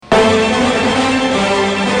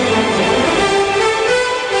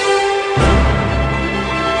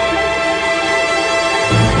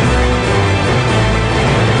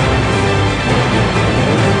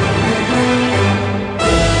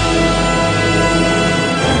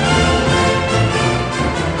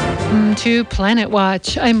to Planet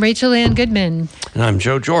Watch. I'm Rachel Ann Goodman. And I'm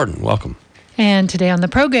Joe Jordan. Welcome. And today on the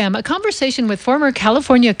program, a conversation with former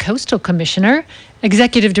California Coastal Commissioner,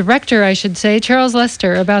 Executive Director, I should say, Charles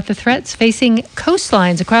Lester, about the threats facing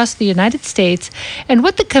coastlines across the United States and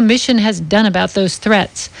what the Commission has done about those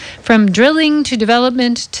threats, from drilling to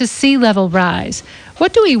development to sea level rise.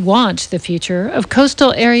 What do we want the future of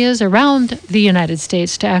coastal areas around the United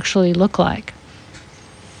States to actually look like?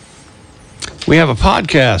 We have a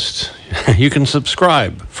podcast. You can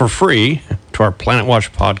subscribe for free to our Planet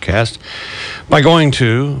Watch podcast by going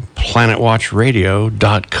to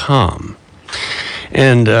planetwatchradio.com.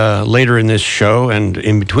 And later in this show and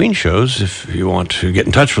in between shows, if you want to get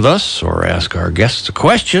in touch with us or ask our guests a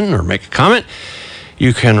question or make a comment,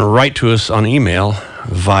 you can write to us on email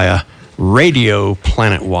via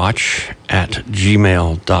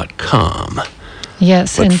radioplanetwatch@gmail.com.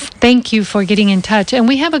 Yes, and thank you for getting in touch. And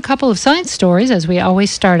we have a couple of science stories, as we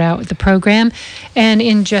always start out with the program. And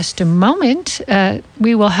in just a moment,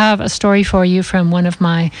 we will have a story for you from one of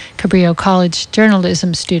my Cabrillo College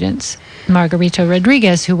journalism students, Margarito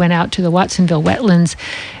Rodriguez, who went out to the Watsonville wetlands.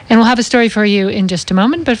 And we'll have a story for you in just a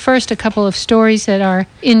moment. But first, a couple of stories that our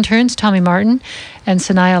interns, Tommy Martin and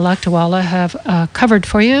Sanaya Lakdawala, have covered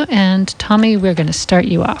for you. And Tommy, we're going to start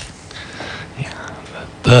you off.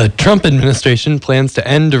 The Trump administration plans to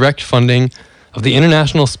end direct funding of the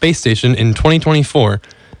International Space Station in 2024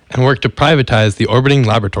 and work to privatize the orbiting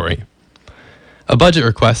laboratory. A budget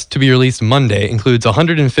request to be released Monday includes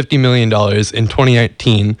 $150 million in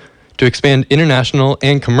 2019 to expand international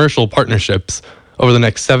and commercial partnerships over the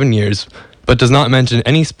next 7 years, but does not mention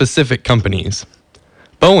any specific companies.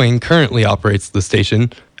 Boeing currently operates the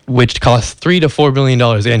station, which costs $3 to $4 billion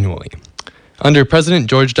annually. Under President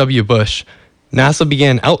George W. Bush, NASA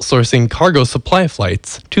began outsourcing cargo supply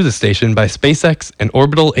flights to the station by SpaceX and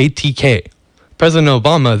Orbital ATK. President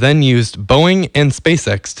Obama then used Boeing and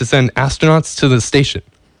SpaceX to send astronauts to the station.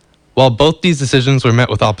 While both these decisions were met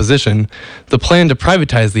with opposition, the plan to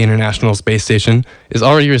privatize the International Space Station is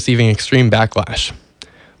already receiving extreme backlash.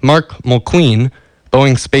 Mark Mulqueen,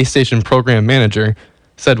 Boeing's Space Station program manager,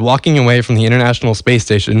 said walking away from the International Space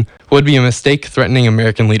Station would be a mistake threatening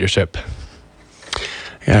American leadership.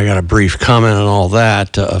 Yeah, I got a brief comment on all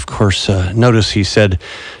that. Of course, notice he said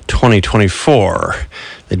 2024,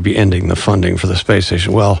 they'd be ending the funding for the space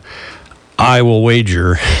station. Well, I will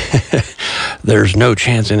wager there's no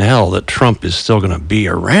chance in hell that Trump is still going to be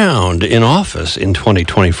around in office in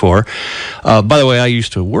 2024. By the way, I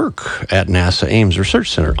used to work at NASA Ames Research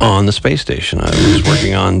Center on the space station. I was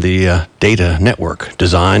working on the data network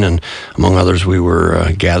design, and among others, we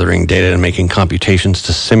were gathering data and making computations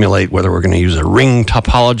to simulate whether we're going to use a ring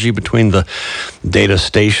topology between the data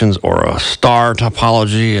stations or a star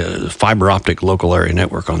topology, a fiber optic local area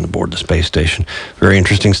network on the board of the space station. Very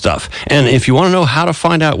interesting stuff. And if you want to know how to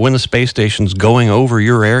find out when the space station's going over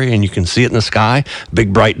your area and you can see it in the sky,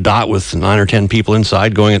 big bright dot with 9 or 10 people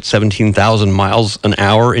inside going at 17,000 miles an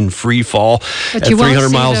hour in free fall but at you 300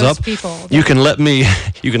 won't see miles those up, people. you can let me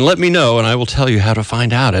know, and I will tell you how to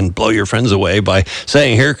find out and blow your friends away by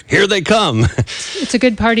saying, here they come. It's a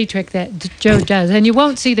good party trick that Joe does. And you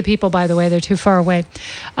won't see the people, by the way. They're too far away.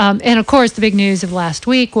 And, of course, the big news of last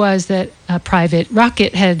week was that a private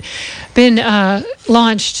rocket had been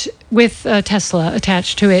launched with Tesla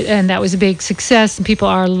attached to it, and that was a big success, and people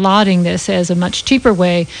are lauding this as a much cheaper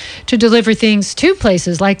way to deliver things to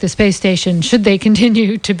places like the space station, should they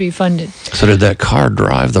continue to be funded. So did that car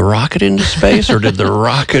drive the rocket into space, or did the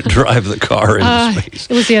rocket drive the car into space?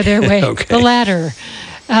 It was the other way, Okay. The latter.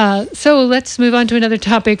 So let's move on to another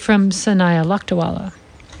topic from Sanaya Lakdawala.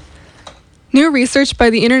 New research by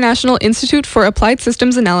the International Institute for Applied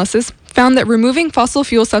Systems Analysis found that removing fossil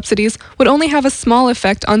fuel subsidies would only have a small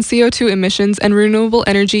effect on CO2 emissions and renewable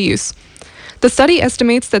energy use. The study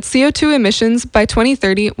estimates that CO2 emissions by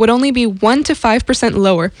 2030 would only be 1 to 5%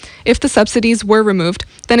 lower if the subsidies were removed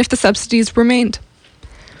than if the subsidies remained.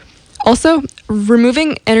 Also,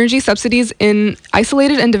 removing energy subsidies in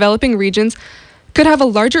isolated and developing regions could have a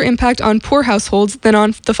larger impact on poor households than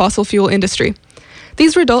on the fossil fuel industry.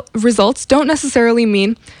 These results don't necessarily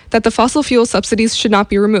mean that the fossil fuel subsidies should not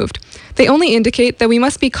be removed. They only indicate that we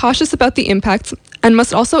must be cautious about the impacts and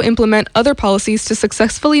must also implement other policies to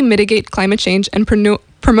successfully mitigate climate change and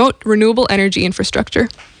promote renewable energy infrastructure.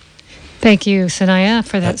 Thank you, Sanaya,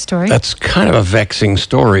 for that story. That's kind of a vexing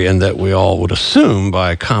story, in that we all would assume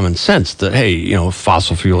by common sense that, hey,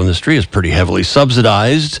 fossil fuel industry is pretty heavily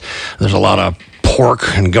subsidized. There's a lot of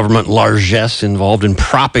pork and government largesse involved in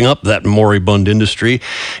propping up that moribund industry,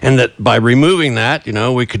 and that by removing that,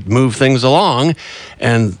 we could move things along.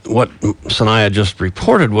 And what Sanaya just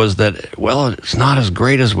reported was that, well, it's not as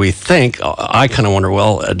great as we think. I kind of wonder,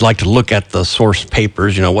 well, I'd like to look at the source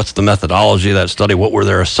papers, what's the methodology of that study? What were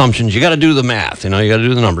their assumptions? You got to do the math, you got to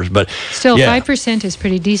do the numbers. But still, 5% is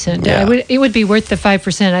pretty decent. Yeah. It would be worth the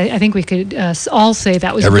 5%. I think we could all say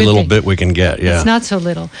that was every a good little thing. bit we can get. Yeah, it's not so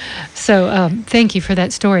little. So thank you for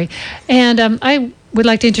that story. And I would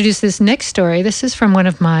like to introduce this next story. This is from one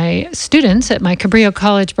of my students at my Cabrillo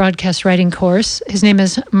College broadcast writing course. His name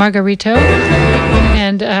is Margarito,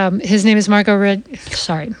 and his name is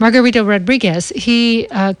Margarito Rodriguez. He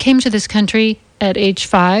came to this country at age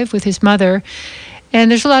 5 with his mother, and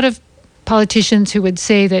there's a lot of politicians who would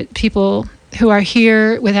say that people who are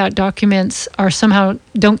here without documents are somehow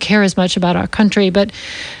don't care as much about our country, but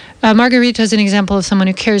Margarito is an example of someone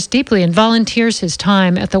who cares deeply and volunteers his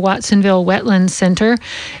time at the Watsonville Wetlands Center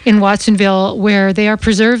in Watsonville, where they are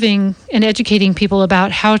preserving and educating people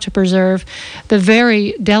about how to preserve the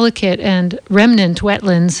very delicate and remnant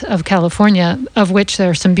wetlands of California, of which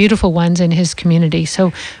there are some beautiful ones in his community. So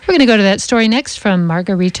we're going to go to that story next from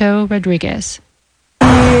Margarito Rodriguez.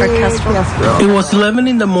 It was 11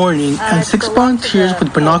 in the morning, and 6 volunteers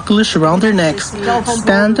with binoculars around their necks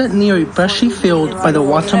stand near a brushy field by the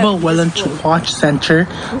Watsonville Wetlands Watch Center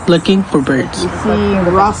looking for birds. You see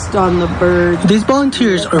rust on the birds. These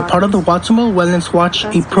volunteers are part of the Watsonville Wetlands Watch,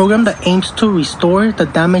 a program that aims to restore the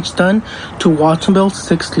damage done to Watsonville's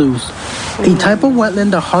 6 sloughs, a type of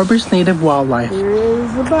wetland that harbors native wildlife.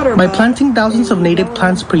 By planting thousands of native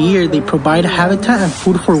plants per year, they provide habitat and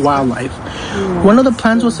food for wildlife. One of the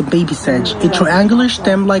plants was a baby sedge, a triangular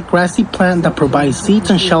stem-like grassy plant that provides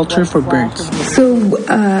seeds and shelter for birds. So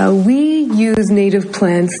we use native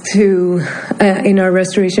plants in our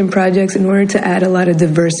restoration projects in order to add a lot of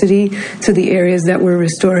diversity to the areas that we're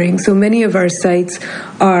restoring. So many of our sites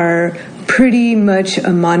are pretty much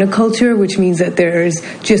a monoculture, which means that there's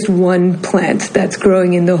just one plant that's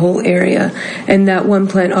growing in the whole area. And that one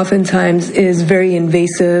plant oftentimes is very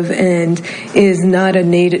invasive and is not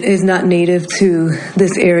native to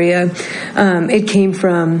this area. It came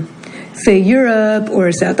from, say, Europe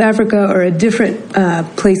or South Africa or a different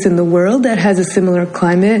place in the world that has a similar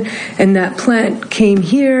climate. And that plant came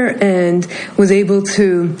here and was able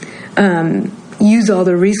to use all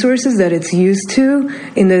the resources that it's used to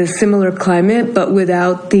in a similar climate, but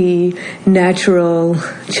without the natural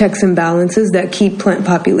checks and balances that keep plant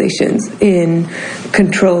populations in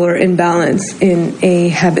control or in balance in a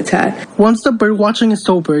habitat. Once the bird watching is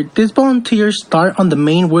over, these volunteers start on the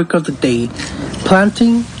main work of the day: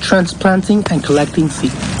 planting, transplanting, and collecting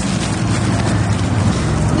seeds.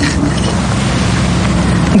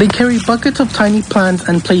 They carry buckets of tiny plants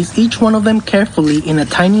and place each one of them carefully in a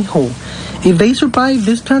tiny hole. If they survive,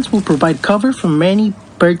 these plants will provide cover for many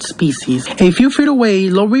bird species. A few feet away,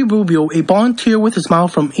 Lori Rubio, a volunteer with a smile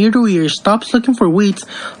from ear to ear, stops looking for weeds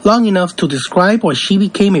long enough to describe why she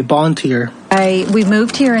became a volunteer. We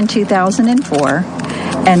moved here in 2004,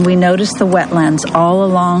 and we noticed the wetlands all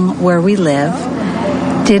along where we live.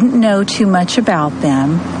 Didn't know too much about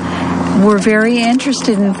them. We're very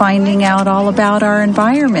interested in finding out all about our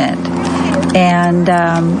environment. And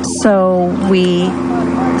so we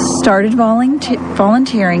started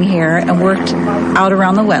volunteering here and worked out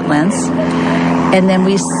around the wetlands. And then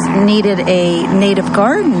we needed a native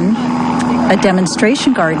garden, a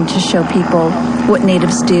demonstration garden, to show people what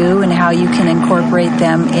natives do and how you can incorporate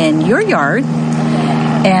them in your yard.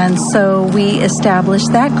 And so we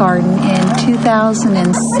established that garden in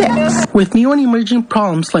 2006. With new and emerging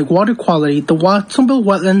problems like water quality, the Watsonville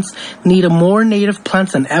wetlands need more native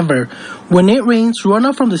plants than ever. When it rains,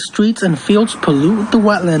 runoff from the streets and fields pollute the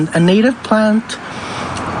wetland. A native plant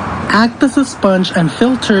act as a sponge and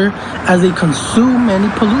filter as they consume many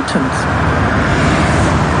pollutants.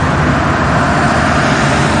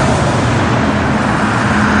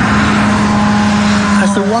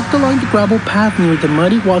 As I walked along the gravel path near the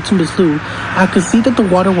muddy Watsonville Slough, I could see that the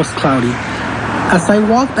water was cloudy. As I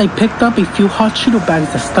walked, I picked up a few hot Cheeto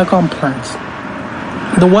bags that stuck on plants.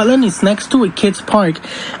 The wetland is next to a kids' park,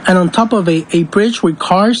 and on top of it, a bridge where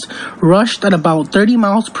cars rushed at about 30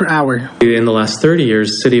 miles per hour. In the last 30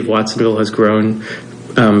 years, the city of Watsonville has grown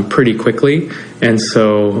pretty quickly. And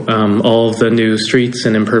so all of the new streets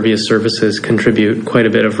and impervious surfaces contribute quite a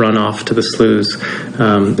bit of runoff to the sloughs.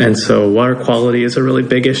 And so water quality is a really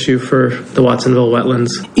big issue for the Watsonville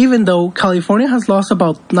wetlands. Even though California has lost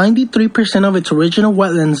about 93% of its original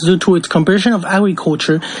wetlands due to its conversion of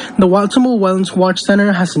agriculture, the Watsonville Wetlands Watch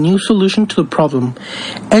Center has a new solution to the problem: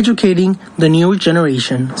 educating the newer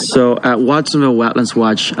generation. So at Watsonville Wetlands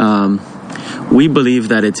Watch, we believe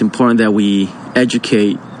that it's important that we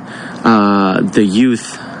educate the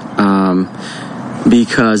youth,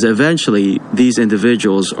 because eventually these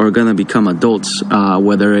individuals are going to become adults,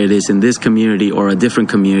 whether it is in this community or a different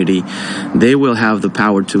community. They will have the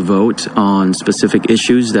power to vote on specific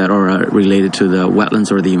issues that are related to the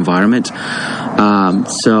wetlands or the environment.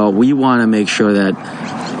 So we want to make sure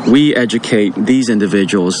that we educate these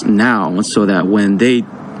individuals now, so that when they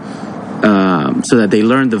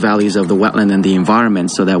learn the values of the wetland and the environment,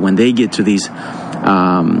 so that when they get to these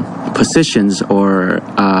positions, or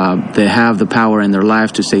they have the power in their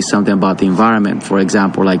life to say something about the environment, for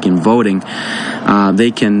example, like in voting,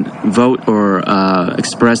 they can vote or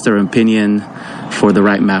express their opinion for the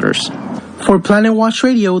right matters. For Planet Watch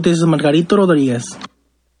Radio, this is Margarito Rodriguez.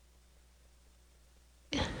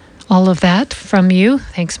 All of that from you.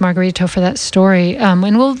 Thanks, Margarito, for that story. And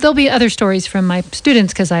there'll be other stories from my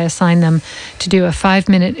students, because I assigned them to do a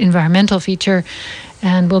 5-minute environmental feature.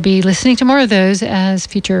 And we'll be listening to more of those as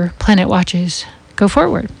future Planet Watches go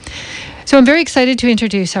forward. So I'm very excited to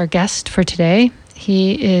introduce our guest for today.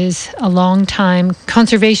 He is a longtime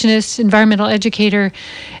conservationist, environmental educator,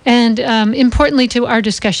 and importantly to our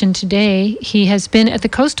discussion today, he has been at the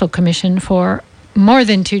Coastal Commission for more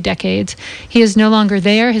than 2 decades. He is no longer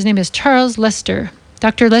there. His name is Charles Lester.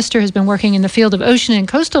 Dr. Lester has been working in the field of ocean and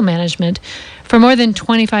coastal management for more than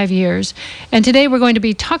 25 years. And today we're going to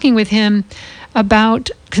be talking with him about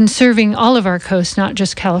conserving all of our coast, not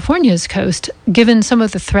just California's coast, given some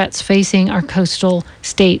of the threats facing our coastal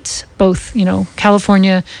states, both,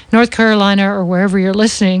 California, North Carolina, or wherever you're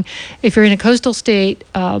listening. If you're in a coastal state,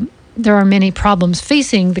 there are many problems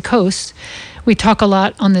facing the coast. We talk a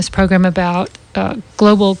lot on this program about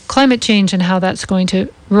global climate change and how that's going to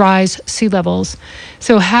rise sea levels.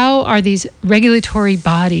 So how are these regulatory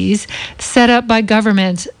bodies set up by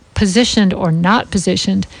governments, positioned or not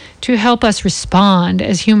positioned, to help us respond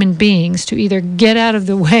as human beings to either get out of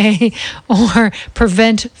the way or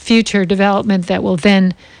prevent future development that will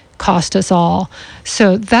then cost us all?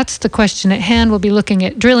 So that's the question at hand. We'll be looking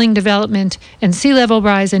at drilling development and sea level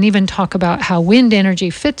rise, and even talk about how wind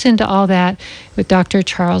energy fits into all that with Dr.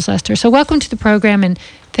 Charles Lester. So welcome to the program, and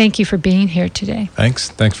thank you for being here today.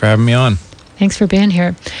 Thanks for having me on. Thanks for being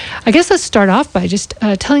here. I guess let's start off by just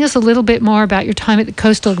telling us a little bit more about your time at the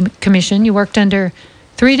Coastal Commission. You worked under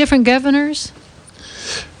 3 different governors?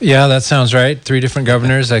 Yeah, that sounds right. 3 different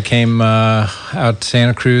governors. I came out to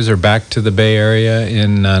Santa Cruz, or back to the Bay Area,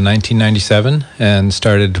 in 1997, and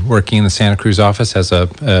started working in the Santa Cruz office as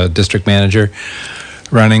a district manager,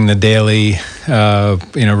 running the daily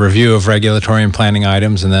review of regulatory and planning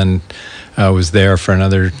items, and then was there for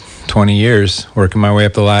another 20 years, working my way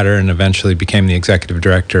up the ladder, and eventually became the executive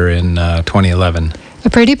director in 2011. A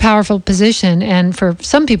pretty powerful position, and for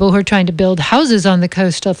some people who are trying to build houses on the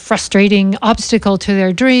coast, a frustrating obstacle to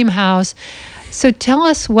their dream house. So tell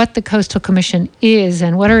us what the Coastal Commission is,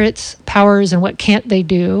 and what are its powers, and what can't they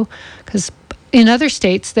do? Because in other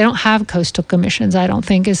states, they don't have coastal commissions, I don't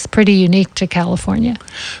think. Is pretty unique to California.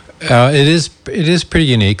 It is pretty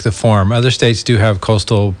unique, the form. Other states do have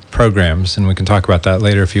coastal programs, and we can talk about that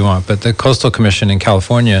later if you want. But the Coastal Commission in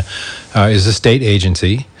California is a state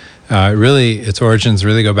agency. Its origins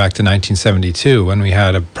really go back to 1972, when we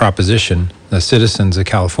had a proposition. The citizens of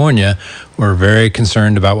California were very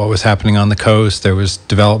concerned about what was happening on the coast. There was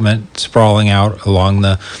development sprawling out along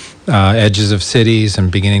the edges of cities and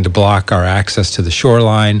beginning to block our access to the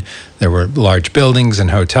shoreline. There were large buildings and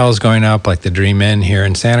hotels going up, like the Dream Inn here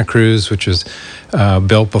in Santa Cruz, which was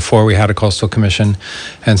built before we had a Coastal Commission.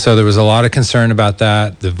 And so there was a lot of concern about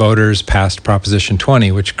that. The voters passed Proposition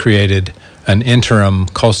 20, which created an interim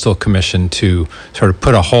Coastal Commission to sort of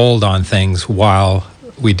put a hold on things while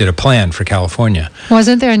we did a plan for California.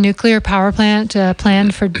 Wasn't there a nuclear power plant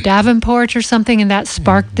planned for Davenport or something, and that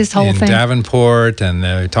sparked this whole thing? In Davenport, and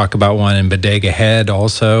they talk about one in Bodega Head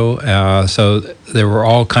also. So there were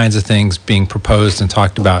all kinds of things being proposed and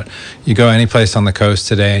talked about. You go any place on the coast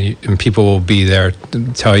today, and people will be there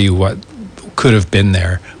to tell you could have been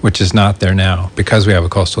there, which is not there now because we have a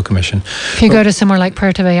coastal commission. If you go to somewhere like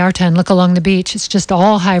Puerto Vallarta and look along the beach, it's just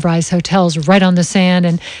all high-rise hotels right on the sand,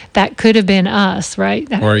 and that could have been us, right?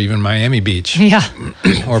 Or even Miami Beach. Yeah.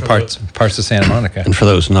 Or parts of Santa Monica. And for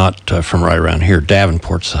those not from right around here,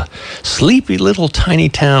 Davenport's a sleepy little tiny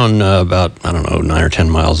town about, 9 or 10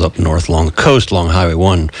 miles up north along the coast, along Highway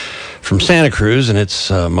 1 from Santa Cruz, and it's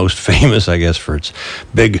most famous, I guess, for its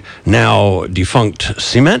big, now defunct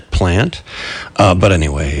cement plant. But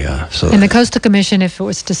anyway, And the Coastal Commission, if it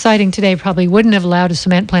was deciding today, probably wouldn't have allowed a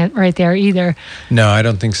cement plant right there either. No, I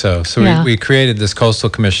don't think so. So we created this Coastal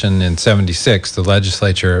Commission in '76. The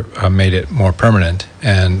legislature made it more permanent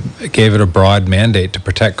and gave it a broad mandate to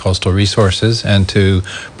protect coastal resources and to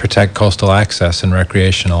protect coastal access and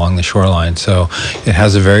recreation along the shoreline. So it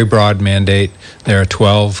has a very broad mandate. There are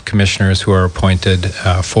 12 commissioners who are appointed,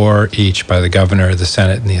 4 each by the governor, the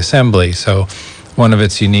Senate, and the Assembly. So one of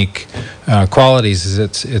its unique qualities is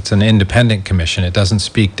it's an independent commission. It doesn't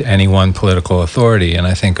speak to any one political authority, and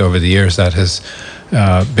I think over the years that has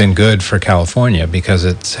been good for California because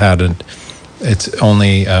it's had its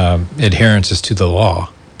only adherence is to the law.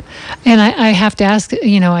 And I have to ask,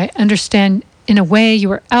 I understand in a way you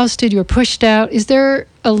were ousted, you were pushed out. Is there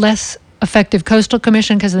a less effective Coastal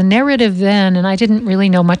Commission? Because the narrative then, and I didn't really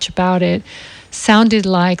know much about it, sounded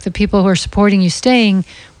like the people who are supporting you staying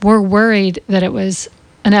were worried that it was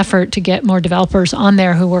an effort to get more developers on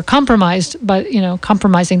there who were compromised, but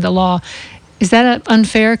compromising the law. Is that an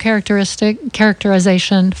unfair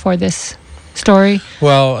characterization for this story?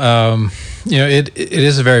 Well, it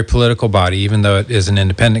is a very political body. Even though it is an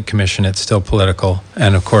independent commission, it's still political.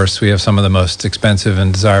 And of course, we have some of the most expensive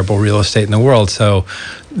and desirable real estate in the world. So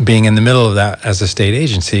being in the middle of that as a state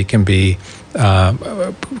agency can be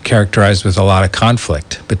characterized with a lot of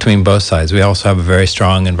conflict between both sides. We also have a very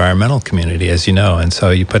strong environmental community, as you know, and so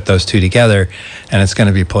you put those two together, and it's going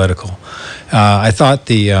to be political. I thought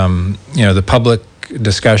the public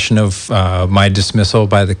discussion of my dismissal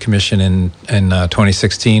by the commission in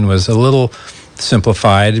 2016 was a little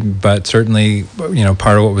simplified, but certainly,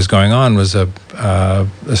 part of what was going on was a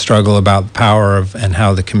struggle about power and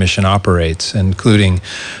how the commission operates, including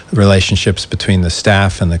relationships between the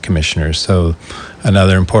staff and the commissioners. So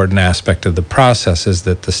another important aspect of the process is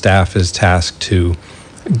that the staff is tasked to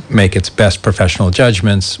make its best professional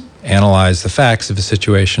judgments, analyze the facts of a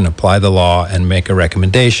situation, apply the law, and make a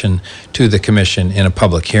recommendation to the commission in a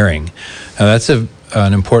public hearing. Now, that's an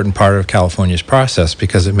important part of California's process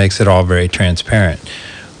because it makes it all very transparent.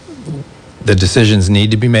 The decisions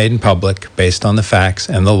need to be made in public based on the facts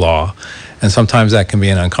and the law, and sometimes that can be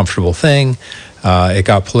an uncomfortable thing. It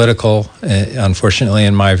got political, unfortunately,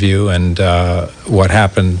 in my view, and what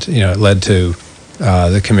happened, it led to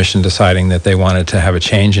the commission deciding that they wanted to have a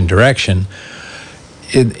change in direction.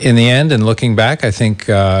 In the end, and looking back, I think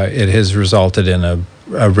it has resulted in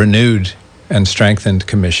a renewed and strengthened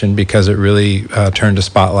commission because it really turned a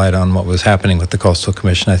spotlight on what was happening with the Coastal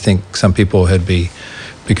Commission. I think some people had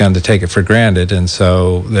begun to take it for granted, and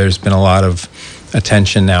so there's been a lot of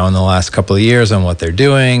attention now in the last couple of years on what they're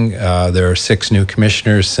doing. There are 6 new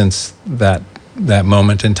commissioners since that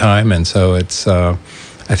moment in time, and so it's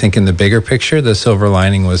I think in the bigger picture, the silver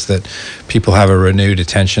lining was that people have a renewed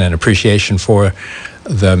attention and appreciation for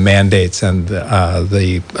the mandates and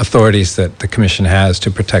the authorities that the commission has to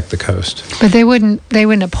protect the coast. But they wouldn't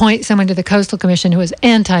appoint someone to the Coastal Commission who is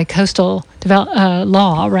anti-coastal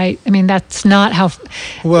law, right? I mean, that's not how.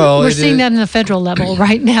 Well, we're seeing that in the federal level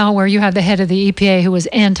right now, where you have the head of the EPA who was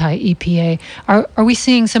anti-EPA. Are we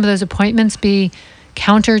seeing some of those appointments be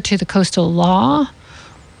counter to the coastal law?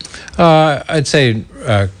 I'd say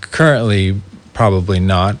currently probably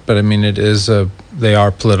not, but I mean they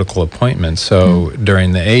are political appointments. So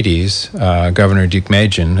during the 80s, Governor Duke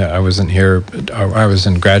Majan, I wasn't here, I was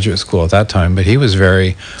in graduate school at that time, but he was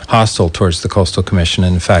very hostile towards the Coastal Commission.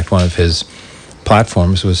 And in fact, one of his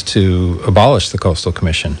platforms was to abolish the Coastal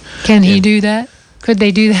Commission. Can he do that? Could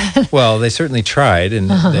they do that? Well, they certainly tried, and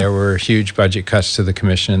there were huge budget cuts to the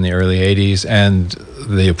commission in the early 80s, and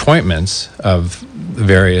the appointments of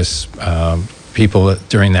various people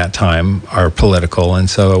during that time are political. And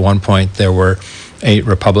so at one point there were 8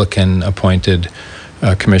 Republican appointed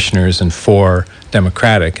commissioners and 4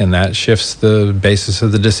 Democratic, and that shifts the basis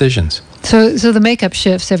of the decisions. So the makeup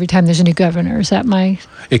shifts every time there's a new governor. Is that my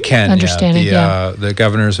understanding? The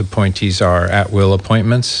governor's appointees are at-will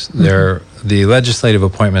appointments. The legislative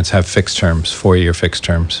appointments have fixed terms, 4-year fixed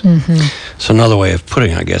terms. So another way of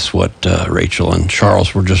putting, I guess, what Rachel and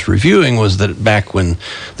Charles were just reviewing was that back when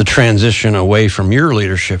the transition away from your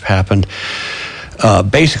leadership happened,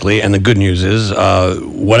 basically, and the good news is,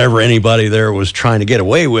 whatever anybody there was trying to get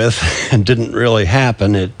away with and didn't really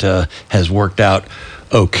happen, it has worked out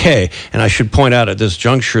okay. And I should point out at this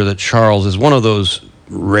juncture that Charles is one of those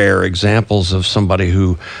rare examples of somebody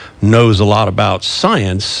who knows a lot about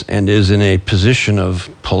science and is in a position of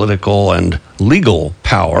political and legal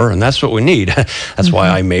power, and that's what we need. That's why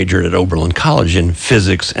I majored at Oberlin College in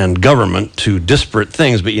physics and government, two disparate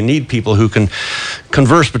things, but you need people who can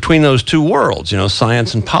converse between those two worlds,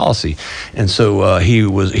 science and policy. And so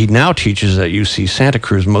he now teaches at UC Santa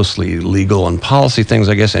Cruz, mostly legal and policy things,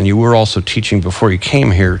 I guess, and you were also teaching before you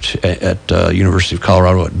came here at University of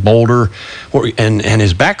Colorado at Boulder, and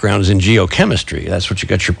his background is in geochemistry. That's what you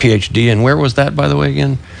got your PhD in. Where was that, by the way,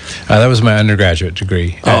 again? That was my undergraduate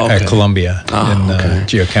degree at Columbia in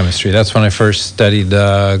geochemistry. That's when I first studied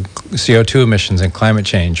CO2 emissions and climate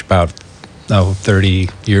change about 30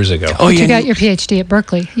 years ago. You got your PhD at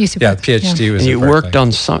Berkeley, UC Berkeley. PhD was and at you Berkeley.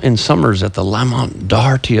 worked in summers at the Lamont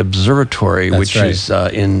Doherty Observatory, That's which right. is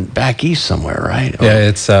in back east somewhere, right? Yeah,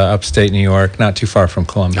 it's upstate New York, not too far from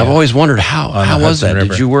Columbia. I've always wondered how was that? River.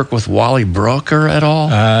 Did you work with Wally Broecker at all?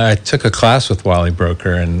 I took a class with Wally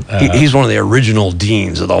Broecker, and he's one of the original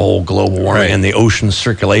deans of the whole global warming and the ocean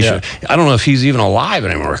circulation. Yeah. I don't know if he's even alive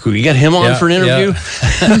anymore. Could we get him on for an interview?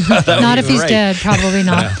 Not if he's dead, probably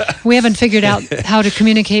not. We haven't figured out how to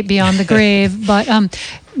communicate beyond the grave. But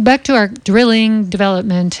back to our drilling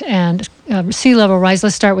development and sea level rise.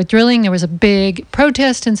 Let's start with drilling. There was a big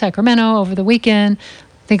protest in Sacramento over the weekend.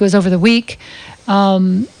 I think it was over the week.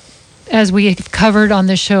 As we covered on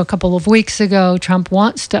this show a couple of weeks ago, Trump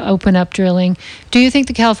wants to open up drilling. Do you think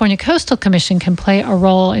the California Coastal Commission can play a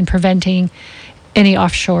role in preventing any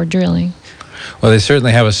offshore drilling? Well, they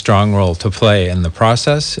certainly have a strong role to play in the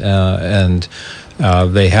process, and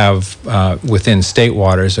they have, within state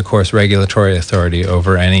waters, of course, regulatory authority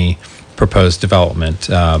over any proposed development.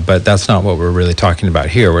 But that's not what we're really talking about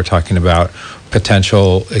here. We're talking about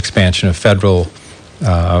potential expansion of federal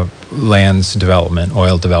lands development,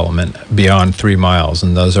 oil development, beyond 3 miles.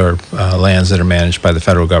 And those are lands that are managed by the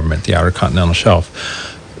federal government, the Outer Continental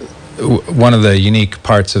Shelf. One of the unique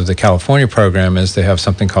parts of the California program is they have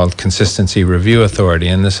something called Consistency Review Authority,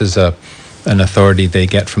 and this is an authority they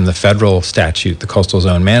get from the federal statute, the Coastal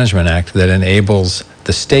Zone Management Act, that enables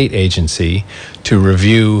the state agency to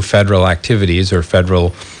review federal activities or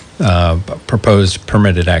federal proposed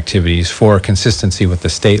permitted activities for consistency with the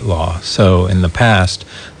state law. So in the past,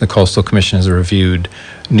 the Coastal Commission has reviewed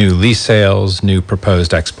new lease sales, new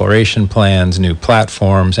proposed exploration plans, new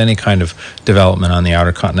platforms, any kind of development on the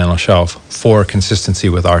Outer Continental Shelf for consistency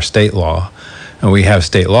with our state law. And we have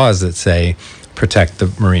state laws that say protect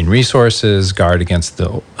the marine resources, guard against the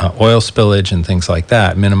oil spillage and things like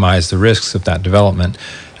that, minimize the risks of that development.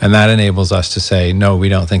 And that enables us to say, no, we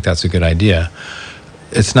don't think that's a good idea.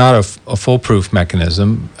 It's not a foolproof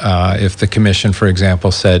mechanism. If the commission, for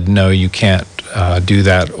example, said, no, you can't do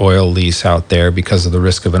that oil lease out there because of the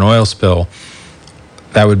risk of an oil spill,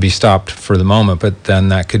 that would be stopped for the moment, but then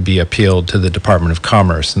that could be appealed to the Department of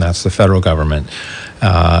Commerce, and that's the federal government.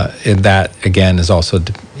 And that, again, is also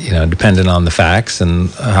dependent on the facts and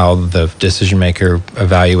how the decision maker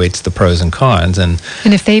evaluates the pros and cons. And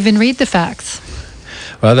if they even read the facts.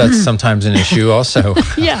 Well, that's sometimes an issue also.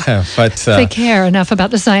 Yeah, but they care enough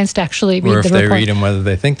about the science to actually read the report. Or if they read them, whether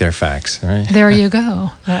they think they're facts, right? There you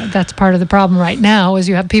go. That's part of the problem right now, is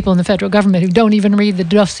you have people in the federal government who don't even read the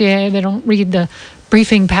dossier, they don't read the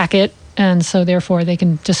briefing packet, and so therefore they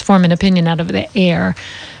can just form an opinion out of the air.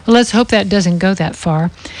 Well, let's hope that doesn't go that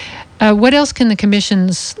far. What else can the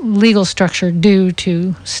Commission's legal structure do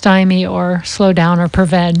to stymie or slow down or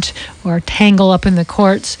prevent or tangle up in the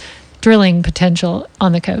courts drilling potential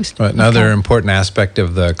on the coast? Well, another important aspect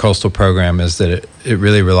of the coastal program is that it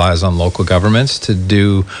really relies on local governments to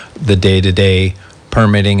do the day-to-day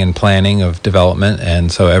permitting and planning of development, and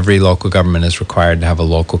so every local government is required to have a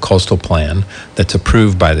local coastal plan that's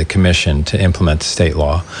approved by the commission to implement the state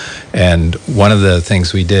law. And one of the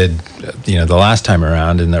things we did, the last time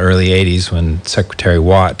around in the early 80s when Secretary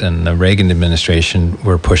Watt and the Reagan administration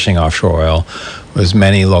were pushing offshore oil, was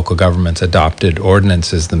many local governments adopted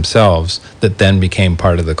ordinances themselves that then became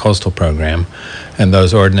part of the coastal program. And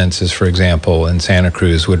those ordinances, for example, in Santa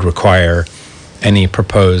Cruz would require any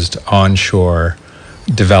proposed onshore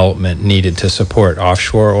development needed to support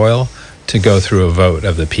offshore oil to go through a vote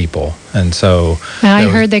of the people. And so I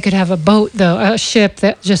heard they could have a boat, though, a ship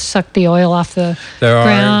that just sucked the oil off the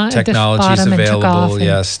ground. There are technologies available,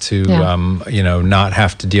 yes, to not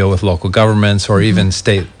have to deal with local governments or even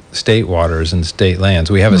state waters and state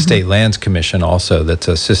lands. We have a state lands commission also that's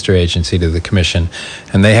a sister agency to the commission,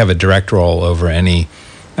 and they have a direct role over any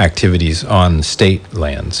activities on state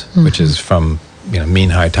lands, which is from mean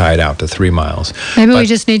high tide out to 3 miles. Maybe we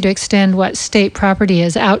just need to extend what state property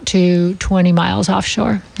is out to 20 miles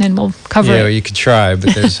offshore, and we'll cover it. Yeah, you could try,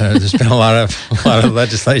 but there's been a lot of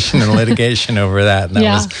legislation and litigation over that. And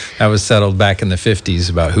that was settled back in the 50s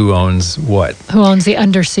about who owns what. Who owns the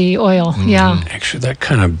undersea oil? Mm-hmm. Yeah. Actually, that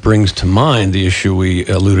kind of brings to mind the issue we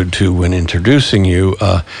alluded to when introducing you.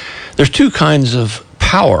 There's two kinds of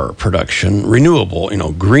power production: renewable,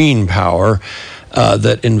 green power.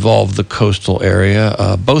 That involve the coastal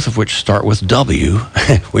area, both of which start with W.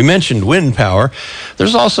 We mentioned wind power.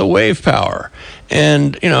 There's also wave power.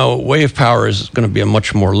 And, wave power is going to be a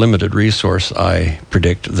much more limited resource, I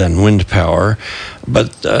predict, than wind power.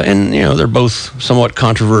 But, they're both somewhat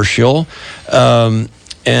controversial. And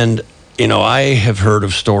I have heard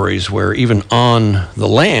of stories where even on the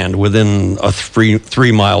land within a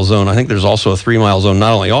 3 mile zone, I think there's also a 3 mile zone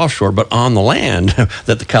not only offshore, but on the land,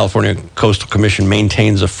 that the California Coastal Commission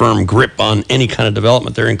maintains a firm grip on any kind of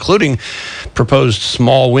development there, including proposed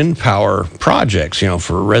small wind power projects,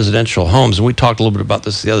 for residential homes. And we talked a little bit about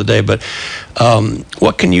this the other day, but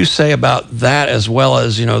what can you say about that, as well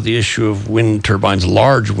as, the issue of wind turbines,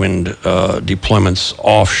 large wind deployments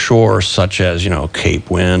offshore, such as,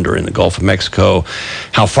 Cape Wind or in the Gulf of Mexico,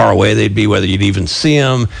 how far away they'd be, whether you'd even see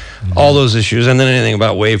them, all those issues, and then anything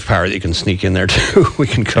about wave power that you can sneak in there too, we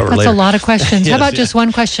can cover later. That's a lot of questions. How about just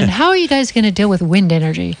one question? How are you guys going to deal with wind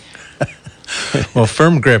energy? Well,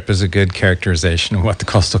 firm grip is a good characterization of what the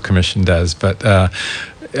Coastal Commission does, but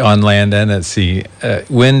on land and at sea,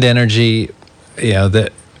 wind energy,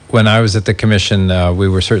 when I was at the commission, we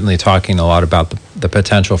were certainly talking a lot about the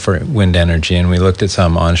potential for wind energy, and we looked at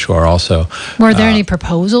some onshore also. Were there any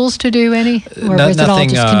proposals to do any? Or was it all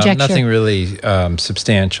just conjecture? Nothing really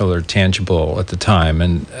substantial or tangible at the time.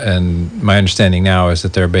 And my understanding now is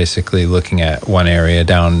that they're basically looking at one area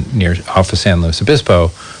down off of San Luis Obispo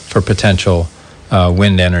for potential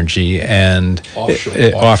wind energy and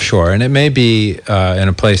offshore. And it may be in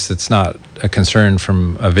a place that's not a concern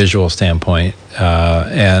from a visual standpoint.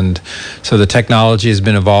 And so the technology has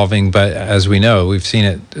been evolving, but as we know, we've seen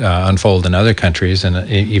it unfold in other countries and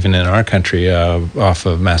even in our country off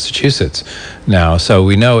of Massachusetts now. So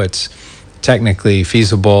we know it's technically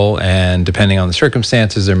feasible, and depending on the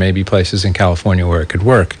circumstances, there may be places in California where it could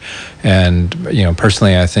work. And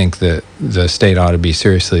personally, I think that the state ought to be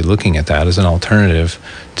seriously looking at that as an alternative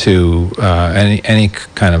to any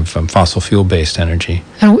kind of fossil fuel based energy.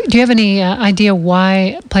 And do you have any idea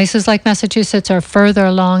why places like Massachusetts are further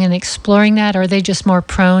along in exploring that? Or are they just more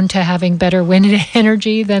prone to having better wind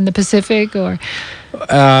energy than the Pacific? Or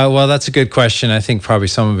well, that's a good question. I think probably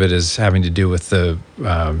some of it is having to do with the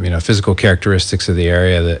physical characteristics of the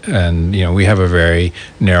area, and we have a very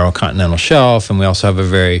narrow continental shelf, and we also have a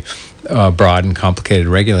very broad and complicated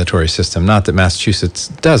regulatory system. Not that Massachusetts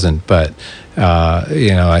doesn't, but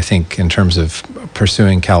I think in terms of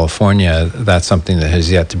pursuing California, that's something that has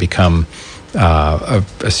yet to become a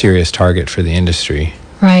serious target for the industry.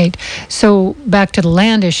 Right. So back to the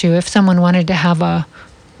land issue, if someone wanted to have a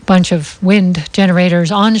bunch of wind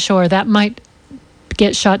generators onshore, that might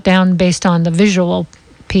get shot down based on the visual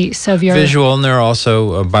piece of your visual, and there are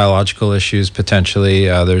also biological issues potentially.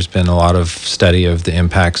 There's been a lot of study of the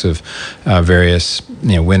impacts of various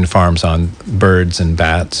wind farms on birds and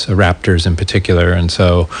bats, raptors in particular, and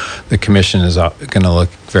so the commission is going to look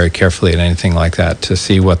very carefully at anything like that to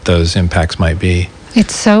see what those impacts might be.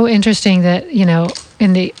 It's so interesting that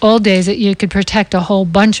in the old days that you could protect a whole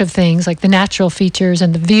bunch of things like the natural features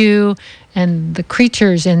and the view and the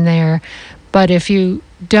creatures in there, but if you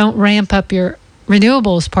don't ramp up your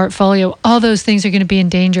renewables portfolio, all those things are going to be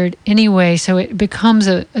endangered anyway. So it becomes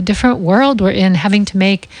a different world we're in, having to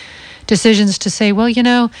make decisions to say, well,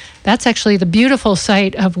 that's actually the beautiful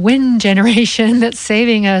site of wind generation that's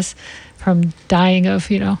saving us from dying of,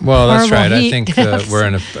 Well, that's right. Heat. I think we're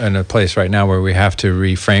in a place right now where we have to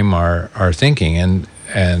reframe our thinking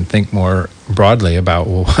and think more broadly about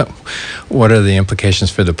what are the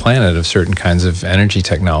implications for the planet of certain kinds of energy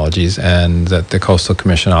technologies, and that the Coastal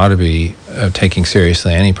Commission ought to be taking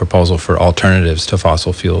seriously any proposal for alternatives to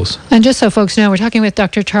fossil fuels. And just so folks know, we're talking with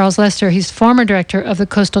Dr. Charles Lester. He's former director of the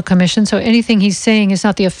Coastal Commission, so anything he's saying is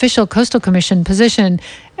not the official Coastal Commission position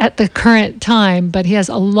at the current time, but he has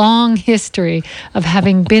a long history of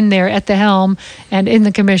having been there at the helm and in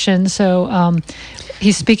the commission, so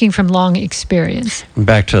he's speaking from long experience.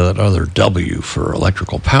 Back to that other W for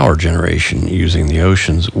electrical power generation using the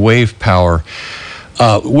oceans, wave power.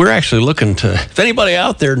 We're actually looking to, if anybody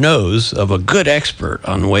out there knows of a good expert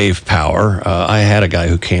on wave power, I had a guy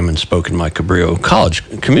who came and spoke in my Cabrillo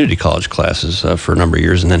community college classes for a number of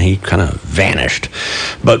years, and then he kind of vanished.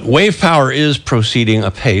 But wave power is proceeding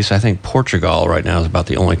apace. I think Portugal right now is about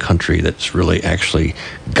the only country that's really actually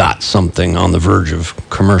got something on the verge of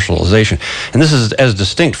commercialization. And this is as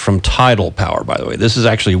distinct from tidal power, by the way. This is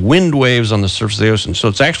actually wind waves on the surface of the ocean. So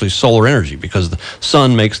it's actually solar energy because the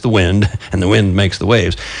sun makes the wind and the wind makes the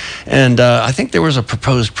waves. And I think there was a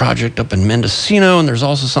proposed project up in Mendocino, and there's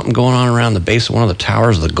also something going on around the base of one of the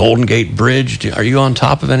towers of the Golden Gate Bridge. Are you on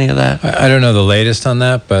top of any of that? I don't know the latest on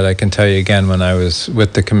that, but I can tell you again, when I was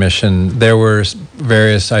with the commission, there were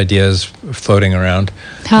various ideas floating around.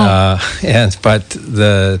 But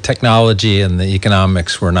the technology and the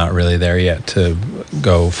economics were not really there yet to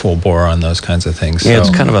go full bore on those kinds of things. Yeah, it's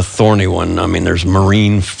kind of a thorny one. I mean, there's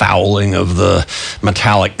marine fouling of the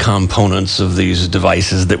metallic components of these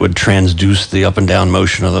devices that would transduce the up and down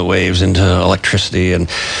motion of the waves into electricity, and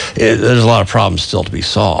there's a lot of problems still to be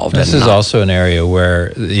solved. This is also an area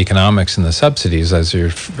where the economics and the subsidies, as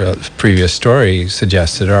your previous story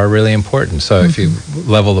suggested, are really important. So if you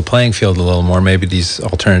level the playing field a little more, maybe these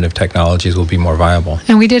alternative technologies will be more viable.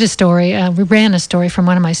 And we did a story, we ran a story from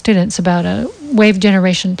one of my students about a wave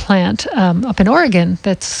generation plant up in Oregon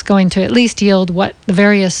that's going to at least yield what the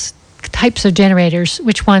various types of generators,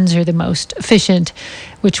 which ones are the most efficient,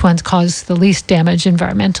 which ones cause the least damage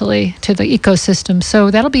environmentally to the ecosystem.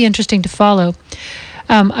 So that'll be interesting to follow.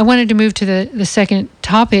 I wanted to move to the second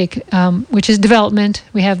topic, which is development.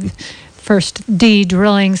 We have first D,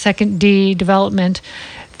 drilling, second D, development.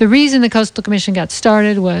 The reason the Coastal Commission got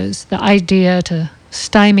started was the idea to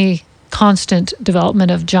stymie constant development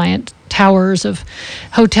of giant towers of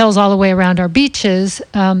hotels all the way around our beaches.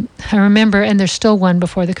 I remember, and there's still one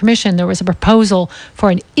before the commission, there was a proposal for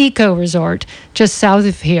an eco resort just south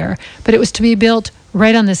of here, but it was to be built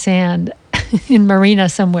right on the sand in Marina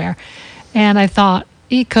somewhere. And I thought,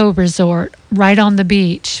 eco resort right on the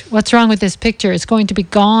beach. What's wrong with this picture? It's going to be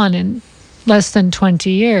gone in less than 20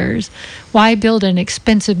 years. Why build an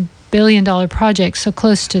expensive billion-dollar project so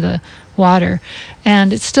close to the water?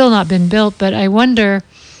 And it's still not been built, but I wonder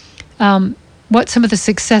what some of the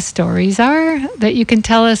success stories are that you can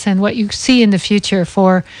tell us, and what you see in the future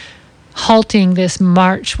for halting this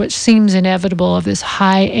march, which seems inevitable, of this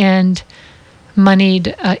high-end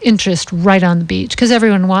moneyed interest right on the beach, because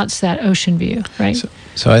everyone wants that ocean view, right?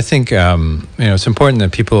 So I think it's important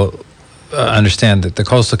that people understand that the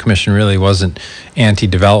Coastal Commission really wasn't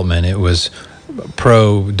anti-development. It was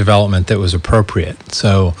pro-development that was appropriate.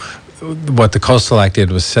 So what the Coastal Act did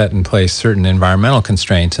was set in place certain environmental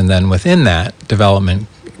constraints, and then within that, development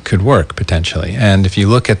could work potentially. And if you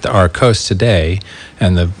look at our coast today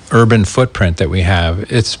and the urban footprint that we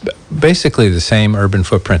have, it's basically the same urban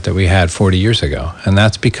footprint that we had 40 years ago. And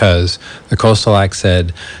that's because the Coastal Act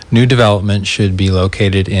said new development should be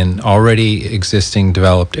located in already existing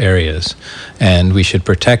developed areas. And we should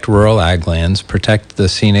protect rural ag lands, protect the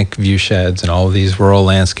scenic view sheds and all of these rural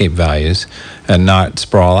landscape values, and not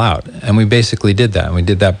sprawl out. And we basically did that. And we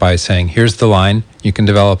did that by saying, here's the line, you can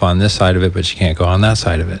develop on this side of it, but you can't go on that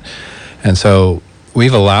side of it. And so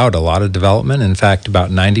we've allowed a lot of development. In fact,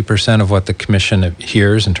 about 90% of what the commission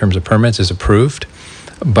hears in terms of permits is approved,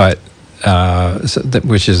 but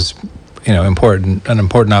which is an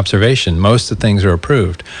important observation. Most of the things are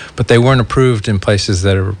approved, but they weren't approved in places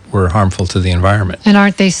that were harmful to the environment. And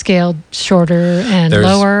aren't they scaled shorter and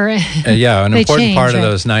lower? An important part of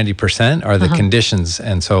those 90% are the conditions.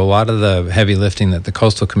 And so a lot of the heavy lifting that the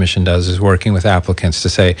Coastal Commission does is working with applicants to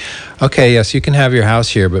say, okay, yes, you can have your house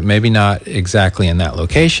here, but maybe not exactly in that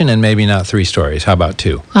location, and maybe not 3 stories. How about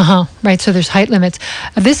 2? Right, so there's height limits.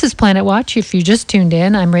 This is Planet Watch. If you just tuned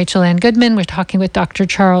in, I'm Rachel Ann Goodman. We're talking with Dr.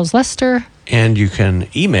 Charles Lester. And you can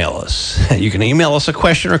email us. You can email us a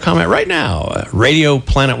question or comment right now,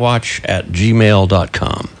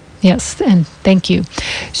 radioplanetwatch@gmail.com. Yes, and thank you.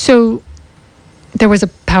 So there was a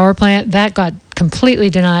power plant that got completely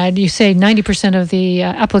denied. You say 90% of the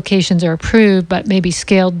applications are approved, but maybe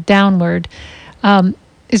scaled downward.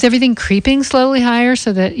 Is everything creeping slowly higher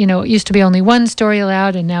so that, it used to be only 1 story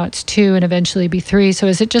allowed and now it's 2 and eventually be 3? So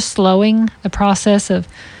is it just slowing the process of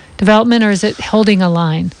development, or is it holding a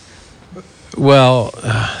line? Well,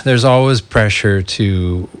 there's always pressure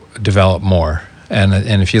to develop more. And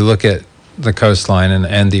if you look at the coastline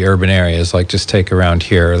and the urban areas, like just take around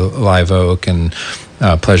here, Live Oak and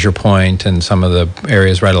Pleasure Point and some of the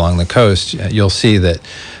areas right along the coast, you'll see that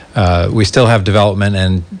we still have development,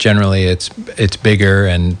 and generally it's bigger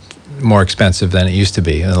and more expensive than it used to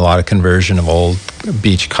be, and a lot of conversion of old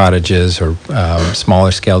beach cottages or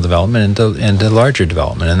smaller scale development into larger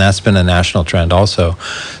development, and that's been a national trend also.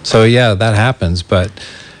 So yeah, that happens, but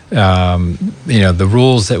the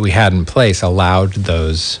rules that we had in place allowed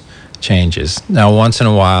those changes. Now, once in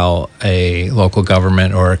a while, a local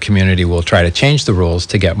government or a community will try to change the rules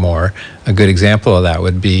to get more. A good example of that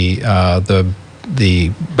would be the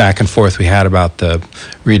back and forth we had about the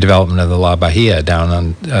redevelopment of the La Bahia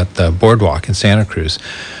down at the boardwalk in Santa Cruz.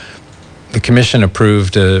 The commission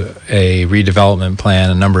approved a redevelopment plan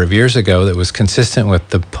a number of years ago that was consistent with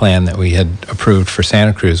the plan that we had approved for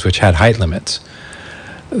Santa Cruz, which had height limits.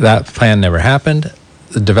 That plan never happened.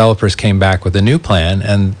 The developers came back with a new plan,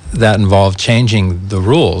 and that involved changing the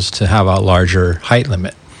rules to have a larger height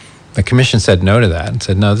limit. The commission said no to that and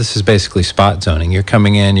said, no, this is basically spot zoning. You're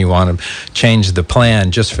coming in, you want to change the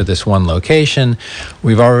plan just for this one location.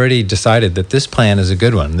 We've already decided that this plan is a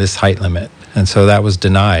good one, this height limit. And so that was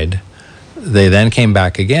denied. They then came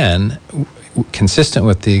back again, consistent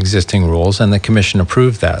with the existing rules, and the commission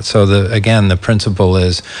approved that. So again, the principle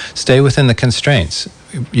is stay within the constraints.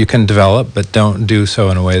 You can develop, but don't do so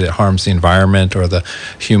in a way that harms the environment or the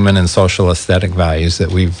human and social aesthetic values that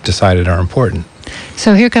we've decided are important.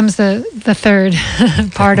 So here comes the third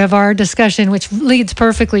part of our discussion, which leads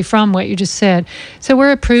perfectly from what you just said. So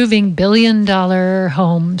we're approving billion-dollar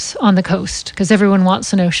homes on the coast because everyone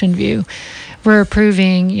wants an ocean view. We're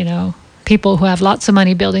approving, people who have lots of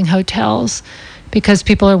money building hotels because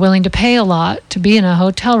people are willing to pay a lot to be in a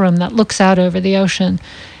hotel room that looks out over the ocean.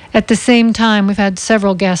 At the same time, we've had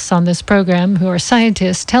several guests on this program who are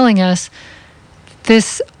scientists telling us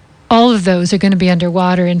all of those are going to be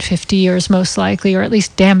underwater in 50 years, most likely, or at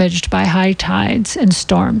least damaged by high tides and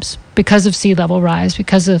storms because of sea level rise,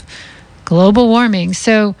 because of global warming.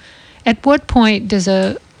 So at what point does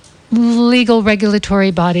a legal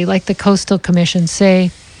regulatory body like the Coastal Commission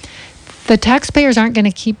say the taxpayers aren't going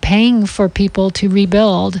to keep paying for people to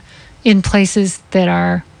rebuild in places that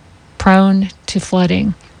are prone to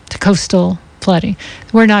flooding, to coastal flooding?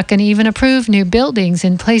 We're not going to even approve new buildings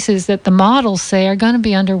in places that the models say are going to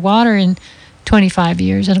be underwater in 25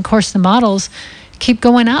 years. And of course, the models keep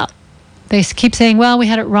going up. They keep saying, well, we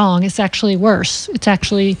had it wrong. It's actually worse. It's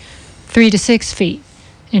actually 3 to 6 feet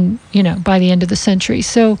by the end of the century.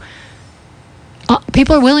 So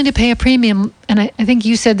people are willing to pay a premium. And I think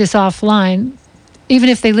you said this offline, even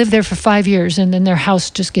if they live there for 5 years and then their house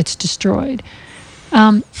just gets destroyed.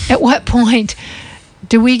 At what point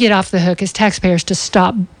do we get off the hook as taxpayers to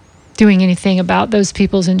stop doing anything about those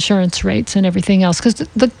people's insurance rates and everything else? Because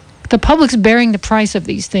the public's bearing the price of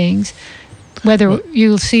these things, whether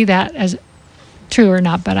you'll see that as true or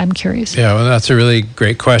not, but I'm curious. Yeah, well, that's a really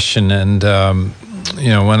great question. And,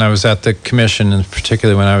 when I was at the commission, and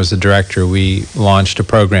particularly when I was the director, we launched a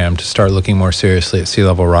program to start looking more seriously at sea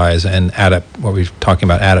level rise and what we're talking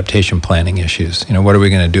about adaptation planning issues. What are we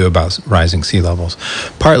going to do about rising sea levels?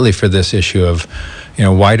 Partly for this issue of,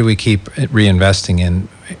 why do we keep reinvesting in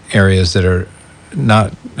areas that are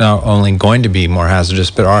not only going to be more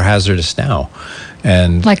hazardous, but are hazardous now?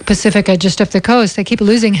 And like Pacifica, just up the coast, they keep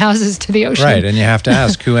losing houses to the ocean. Right, and you have to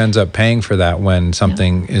ask who ends up paying for that when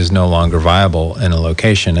something is no longer viable in a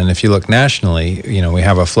location. And if you look nationally, we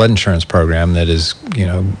have a flood insurance program that is,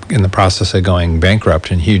 in the process of going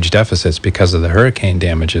bankrupt and huge deficits because of the hurricane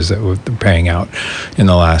damages that we're paying out in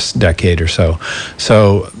the last decade or so.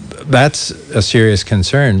 So that's a serious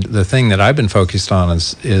concern. The thing that I've been focused on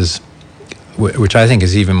is which I think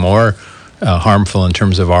is even more harmful in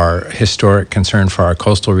terms of our historic concern for our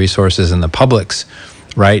coastal resources and the public's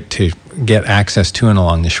right to get access to and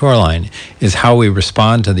along the shoreline, is how we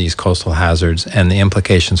respond to these coastal hazards and the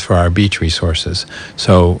implications for our beach resources.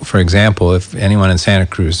 So, for example, if anyone in Santa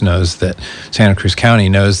Cruz County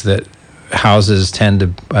knows that houses tend to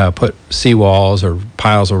put seawalls or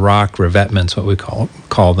piles of rock, revetments, what we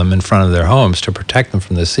call them, in front of their homes to protect them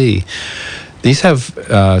from the sea, these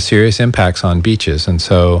have serious impacts on beaches. And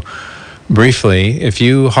so, briefly, if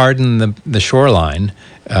you harden the shoreline,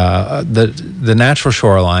 the natural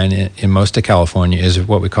shoreline in most of California is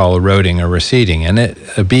what we call eroding or receding, and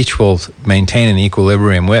a beach will maintain an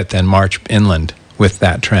equilibrium width and march inland with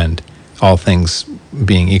that trend, all things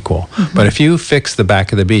being equal. Mm-hmm. But if you fix the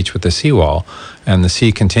back of the beach with the seawall and the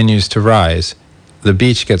sea continues to rise, the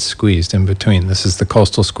beach gets squeezed in between. This is the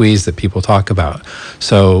coastal squeeze that people talk about.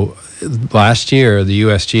 So last year, the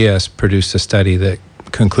USGS produced a study that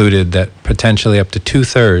concluded that potentially up to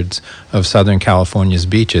 2/3 of Southern California's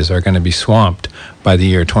beaches are going to be swamped by the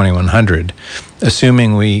year 2100,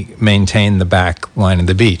 assuming we maintain the back line of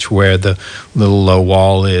the beach where the little low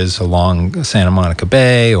wall is along Santa Monica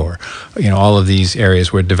Bay, or all of these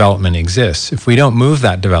areas where development exists. If we don't move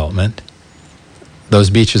that development, those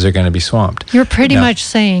beaches are going to be swamped. You're pretty much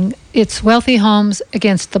saying it's wealthy homes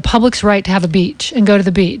against the public's right to have a beach and go to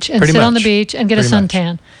the beach and sit on the beach and get a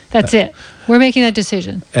suntan. That's it. We're making that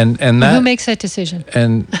decision. And that, who makes that decision?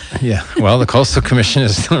 And well, the Coastal Commission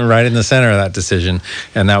is right in the center of that decision,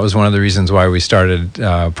 and that was one of the reasons why we started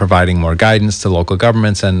providing more guidance to local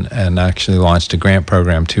governments and actually launched a grant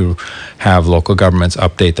program to have local governments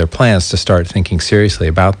update their plans to start thinking seriously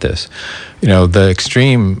about this. The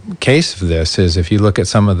extreme case of this is if you look at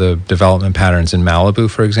some of the development patterns in Malibu,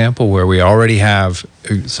 for example, where we already have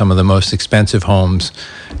some of the most expensive homes,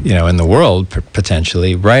 in the world,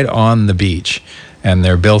 potentially, right on the beach. And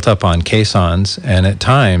they're built up on caissons, and at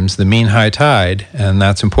times the mean high tide, and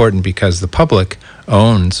that's important because the public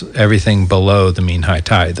owns everything below the mean high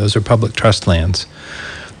tide. Those are public trust lands.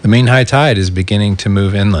 The mean high tide is beginning to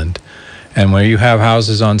move inland. And where you have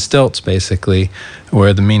houses on stilts, basically,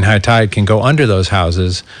 where the mean high tide can go under those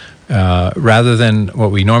houses, rather than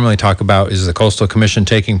what we normally talk about is the Coastal Commission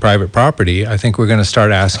taking private property, I think we're going to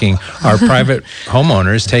start asking, are private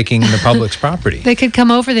homeowners taking the public's property? They could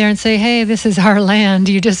come over there and say, hey, this is our land.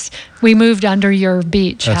 We moved under your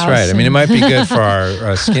beach That's house. Right. I mean, it might be good for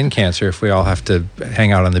our skin cancer if we all have to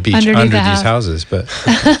hang out on the beach under these houses. But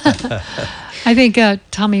I think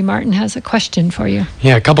Tommy Martin has a question for you.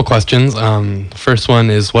 Yeah, a couple questions. First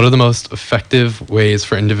one is, what are the most effective ways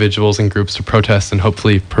for individuals and groups to protest and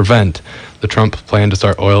hopefully prevent the Trump plan to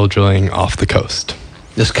start oil drilling off the coast?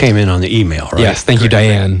 This came in on the email, right? Yes, thank you,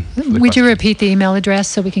 Diane. Would you repeat the email address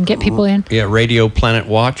so we can get people in? Yeah,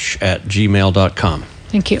 radioplanetwatch@gmail.com.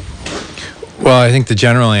 Thank you. Well, I think the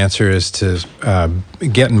general answer is to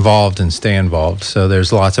get involved and stay involved. So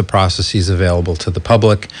there's lots of processes available to the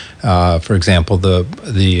public. For example, the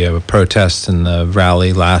protests and the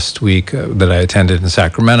rally last week that I attended in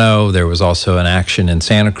Sacramento. There was also an action in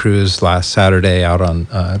Santa Cruz last Saturday out on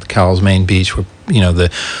Cowell's Main Beach, where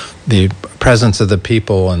the presence of the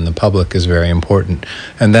people and the public is very important.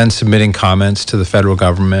 And then submitting comments to the federal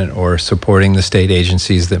government or supporting the state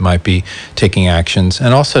agencies that might be taking actions,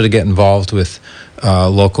 and also to get involved with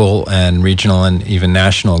local and regional and even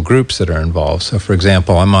national groups that are involved. So, for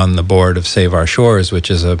example, I'm on the board of Save Our Shores,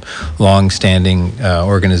 which is a long-standing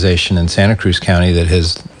organization in Santa Cruz County that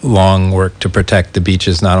has long worked to protect the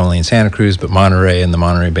beaches not only in Santa Cruz but Monterey and the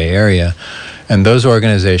Monterey Bay area. And those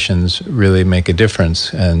organizations really make a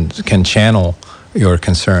difference and can channel your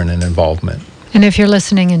concern and involvement. And if you're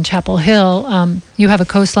listening in Chapel Hill, you have a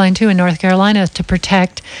coastline too in North Carolina to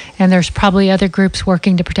protect, and there's probably other groups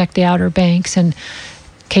working to protect the Outer Banks and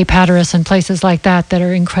Cape Hatteras and places like that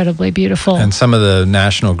are incredibly beautiful. And some of the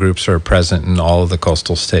national groups are present in all of the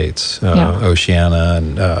coastal states, Oceana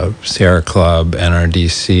and Sierra Club,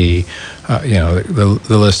 NRDC.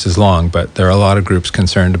 The list is long, but there are a lot of groups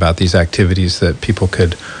concerned about these activities that people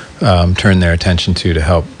could turn their attention to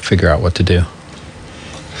help figure out what to do.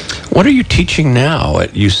 What are you teaching now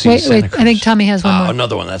at UC Santa Cruz? I think Tommy has one more.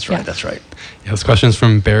 Another one. That's right. That's right. Yeah, this question is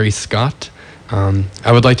from Barry Scott.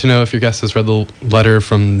 I would like to know if your guest has read the letter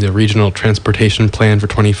from the Regional Transportation Plan for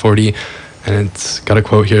 2040, and it's got a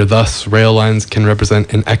quote here: "Thus, rail lines can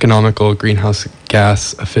represent an economical, greenhouse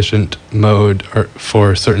gas efficient mode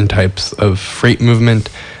for certain types of freight movement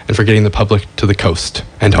and for getting the public to the coast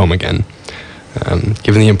and home again.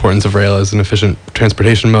 Given the importance of rail as an efficient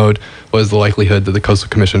transportation mode, what is the likelihood that the Coastal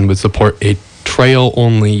Commission would support a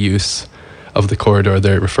trail-only use of the corridor?"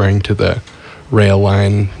 They're referring to the rail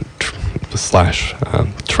line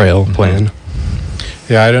 / trail plan.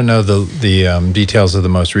 Yeah, I don't know the details of the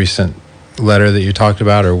most recent letter that you talked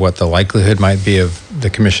about or what the likelihood might be of the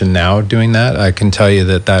commission now doing that. I can tell you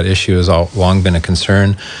that issue has long been a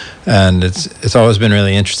concern, and it's always been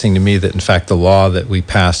really interesting to me that, in fact, the law that we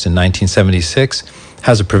passed in 1976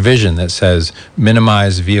 has a provision that says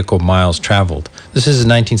minimize vehicle miles traveled. This is in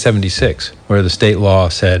 1976, where the state law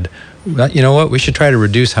said, you know what, we should try to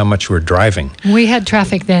reduce how much we're driving. We had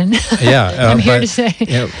traffic then. Yeah. I'm here to say.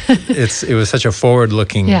 It was such a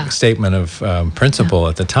forward-looking statement of principle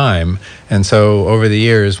at the time. And so over the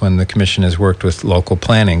years, when the commission has worked with local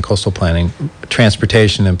planning, coastal planning,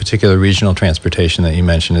 transportation, in particular regional transportation that you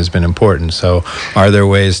mentioned, has been important. So are there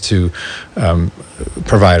ways to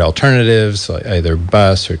provide alternatives, like either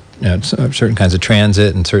bus or certain kinds of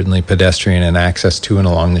transit, and certainly pedestrian and access to and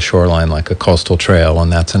along the shoreline, like a coastal trail,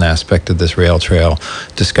 and that's an aspect of this rail trail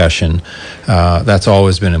discussion. That's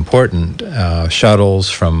always been important. Shuttles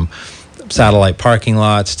from satellite parking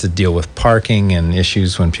lots to deal with parking and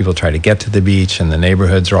issues when people try to get to the beach, and the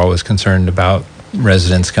neighborhoods are always concerned about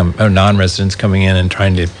non-residents coming in and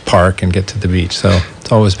trying to park and get to the beach. So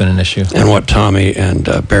it's always been an issue. And what Tommy and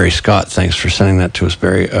Barry Scott, thanks for sending that to us,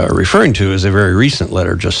 Barry, referring to is a very recent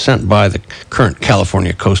letter just sent by the current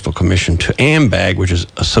California Coastal Commission to AMBAG, which is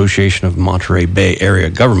Association of Monterey Bay Area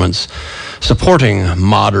Governments, supporting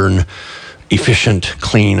modern, efficient,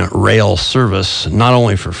 clean rail service, not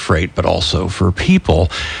only for freight, but also for people.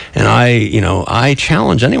 And I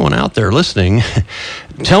challenge anyone out there listening,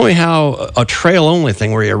 tell me how a trail-only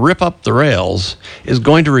thing where you rip up the rails is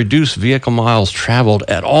going to reduce vehicle miles traveled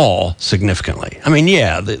at all significantly. I mean,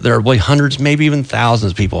 yeah, there are hundreds, maybe even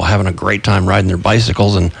thousands of people having a great time riding their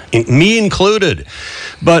bicycles, and me included.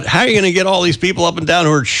 But how are you going to get all these people up and down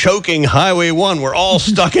who are choking Highway 1? We're all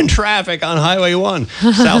stuck in traffic on Highway 1,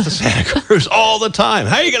 south of Santa Cruz, all the time.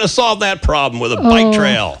 How are you going to solve that problem with a bike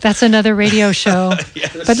trail? That's another radio show.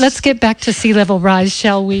 Yes. But let's get back to sea level rise,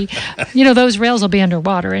 shall we? Those rails will be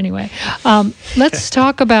underwater anyway. Let's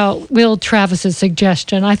talk about Will Travis's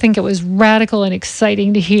suggestion. I think it was radical and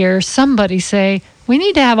exciting to hear somebody say, we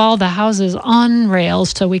need to have all the houses on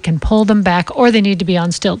rails so we can pull them back, or they need to be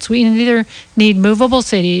on stilts. We either need movable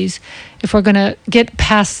cities if we're going to get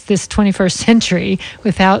past this 21st century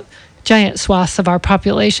without giant swaths of our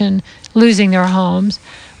population losing their homes,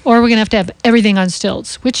 or we're going to have everything on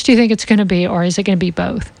stilts. Which do you think it's going to be, or is it going to be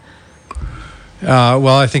both?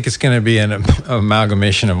 Well, I think it's going to be an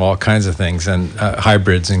amalgamation of all kinds of things, and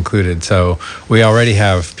hybrids included. So we already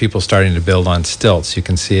have people starting to build on stilts. You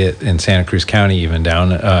can see it in Santa Cruz County, even down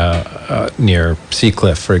near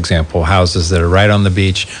Seacliff, for example, houses that are right on the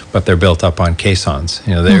beach, but they're built up on caissons.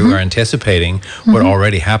 They are anticipating what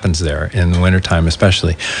already happens there in the wintertime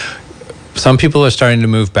especially. Some people are starting to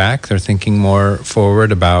move back. They're thinking more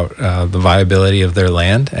forward about the viability of their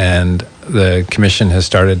land, and the commission has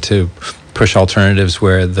started to push alternatives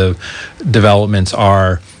where the developments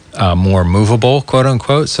are more movable, quote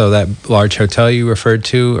unquote. So that large hotel you referred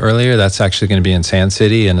to earlier, that's actually going to be in Sand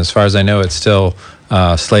City. And as far as I know, it's still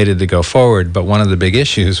slated to go forward. But one of the big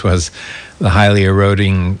issues was the highly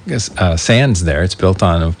eroding sands there. It's built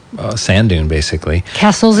on a sand dune, basically.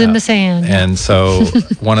 Castles in the sand. And so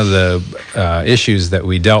one of the issues that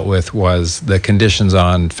we dealt with was the conditions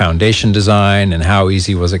on foundation design and how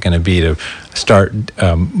easy was it going to be to start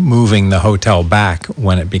moving the hotel back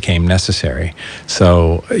when it became necessary.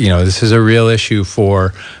 So, this is a real issue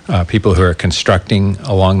for people who are constructing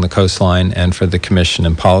along the coastline and for the commission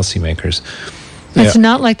and policymakers. It's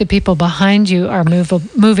not like the people behind you are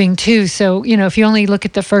moving too. So, if you only look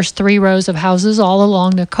at the first 3 rows of houses all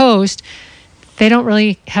along the coast, they don't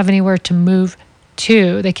really have anywhere to move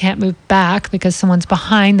to. They can't move back because someone's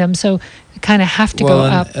behind them. So they kind of have to go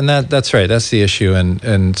up. And that's right. That's the issue.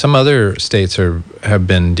 And some other states have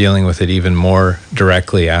been dealing with it even more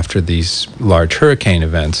directly after these large hurricane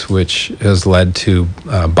events, which has led to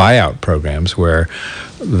buyout programs where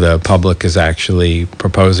the public is actually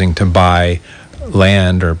proposing to buy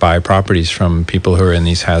land or buy properties from people who are in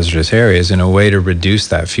these hazardous areas in a way to reduce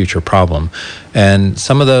that future problem. And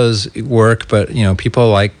some of those work, but people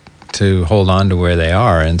like to hold on to where they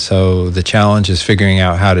are. And so the challenge is figuring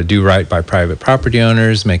out how to do right by private property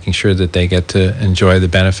owners, making sure that they get to enjoy the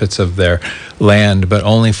benefits of their land, but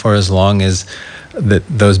only for as long as that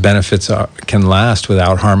those benefits can last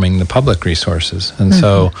without harming the public resources. And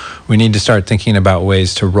so we need to start thinking about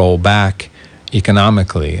ways to roll back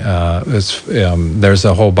economically. There's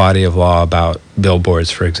a whole body of law about billboards,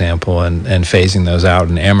 for example, and phasing those out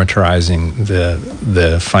and amortizing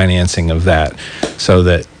the financing of that, so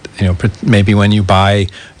that maybe when you buy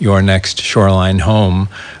your next shoreline home,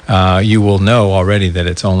 you will know already that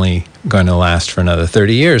it's only going to last for another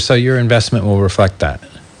 30 years, so your investment will reflect that.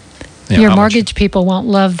 Your mortgage people won't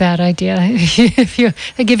love that idea. If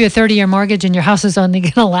they give you a 30-year mortgage and your house is only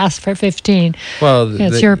going to last for 15, well,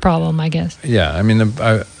 it's your problem, I guess. Yeah, I mean,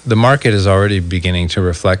 the market is already beginning to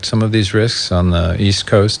reflect some of these risks on the East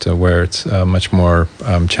Coast, where it's a much more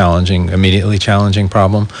immediately challenging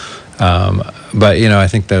problem. But, I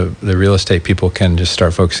think the real estate people can just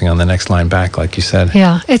start focusing on the next line back, like you said.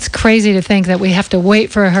 Yeah, it's crazy to think that we have to wait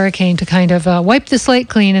for a hurricane to kind of wipe the slate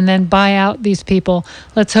clean and then buy out these people.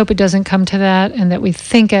 Let's hope it doesn't come to that, and that we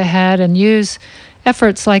think ahead and use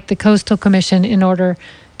efforts like the Coastal Commission in order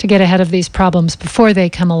to get ahead of these problems before they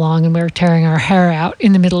come along and we're tearing our hair out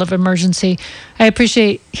in the middle of emergency. I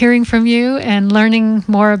appreciate hearing from you and learning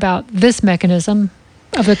more about this mechanism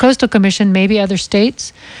of the Coastal Commission. Maybe other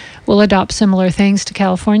states will adopt similar things to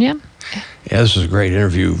California. Yeah, this was a great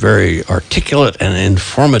interview. Very articulate and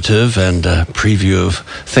informative, and a preview of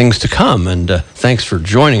things to come. And thanks for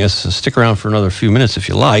joining us. Stick around for another few minutes if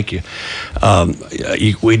you like.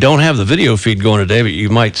 We don't have the video feed going today, but you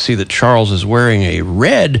might see that Charles is wearing a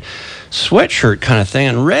red sweatshirt kind of thing.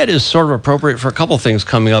 And red is sort of appropriate for a couple of things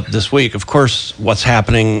coming up this week. Of course, what's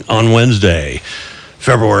happening on Wednesday,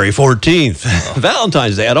 February 14th,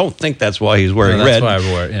 Valentine's Day. I don't think that's why he's wearing red. That's why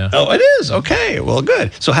I wore it, yeah. Oh, it is? Okay, well,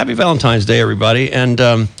 good. So happy Valentine's Day, everybody.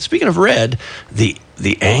 And speaking of red, the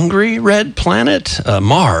angry red planet,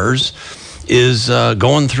 Mars, is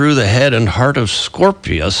going through the head and heart of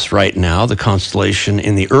Scorpius right now, the constellation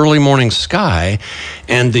in the early morning sky,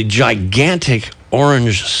 and the gigantic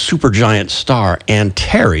orange supergiant star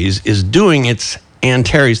Antares is doing its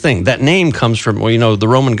Antares thing. That name comes from, the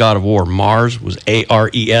Roman god of war, Mars, was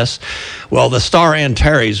Ares. Well, the star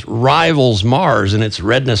Antares rivals Mars in its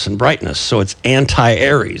redness and brightness, so it's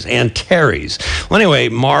anti-Aries, Antares. Well, anyway,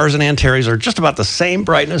 Mars and Antares are just about the same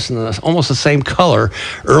brightness and almost the same color.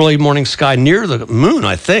 Early morning sky near the moon,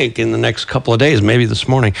 I think, in the next couple of days, maybe this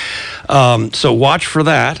morning. So watch for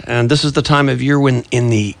that. And this is the time of year when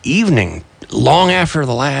in the evening, long after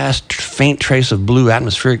the last faint trace of blue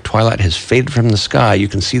atmospheric twilight has faded from the sky, you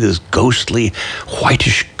can see this ghostly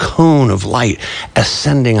whitish cone of light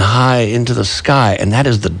ascending high into the sky, and that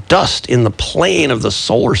is the dust in the plane of the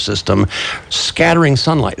solar system scattering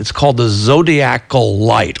sunlight. It's called the zodiacal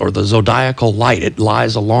light, or the zodiacal light. It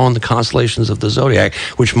lies along the constellations of the zodiac,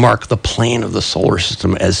 which mark the plane of the solar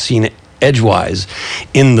system as seen edgewise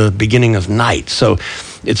in the beginning of night. So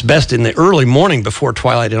it's best in the early morning before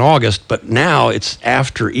twilight in August, but now it's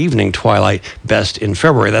after evening twilight best in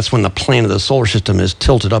February. That's when the plane of the solar system is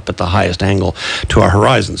tilted up at the highest angle to our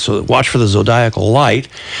horizon. So watch for the zodiacal light.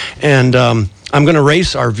 And I'm going to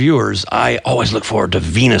race our viewers. I always look forward to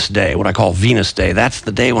Venus Day, what I call Venus Day. That's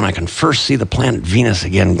the day when I can first see the planet Venus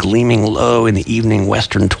again, gleaming low in the evening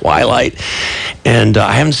western twilight. And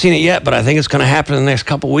I haven't seen it yet, but I think it's going to happen in the next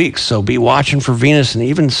couple weeks. So be watching for Venus and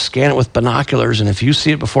even scan it with binoculars. And if you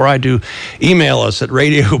see it before I do, email us at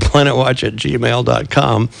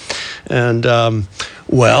radioplanetwatch@gmail.com. And,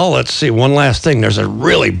 well, let's see. One last thing. There's a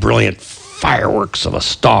really brilliant fireworks of a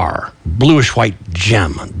star, bluish white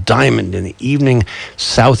gem, diamond in the evening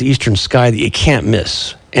southeastern sky that you can't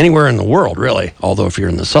miss anywhere in the world, really. Although if you're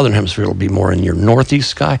in the southern hemisphere, it'll be more in your northeast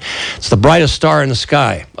sky. It's the brightest star in the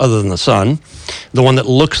sky, other than the sun, the one that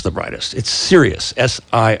looks the brightest. It's Sirius, Sirius,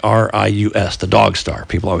 the dog star.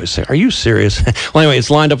 People always say, are you serious? Well, anyway, it's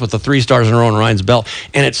lined up with the 3 stars in a row in Orion's belt,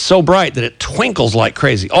 and it's so bright that it twinkles like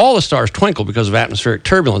crazy. All the stars twinkle because of atmospheric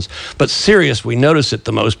turbulence, but Sirius, we notice it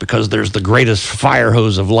the most because there's the greatest fire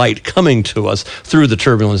hose of light coming to us through the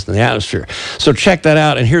turbulence in the atmosphere. So check that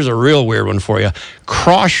out, and here's a real weird one for you.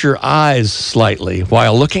 Cross your eyes slightly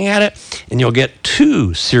while looking at it, and you'll get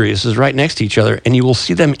 2 Siriuses right next to each other, and you will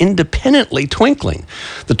see them independently twinkling.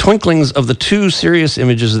 The twinklings of the 2 Sirius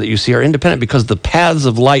images that you see are independent because the paths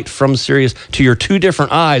of light from Sirius to your 2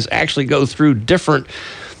 different eyes actually go through different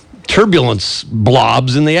turbulence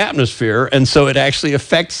blobs in the atmosphere, and so it actually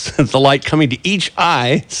affects the light coming to each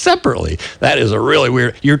eye separately. That is a really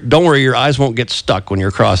weird. Don't worry, your eyes won't get stuck when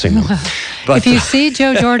you're crossing them. But if you see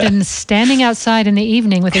Joe Jordan standing outside in the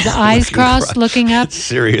evening with his eyes crossed, looking up,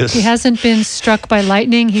 serious. He hasn't been struck by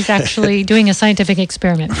lightning. He's actually doing a scientific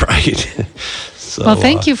experiment. Right. So, well,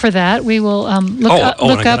 thank you for that. We will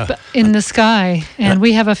look up in the sky, and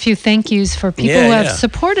we have a few thank yous for people who have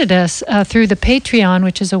supported us through the Patreon,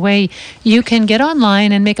 which is a way you can get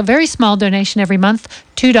online and make a very small donation every month,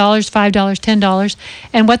 $2, $5, $10.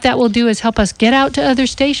 And what that will do is help us get out to other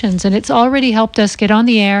stations. And it's already helped us get on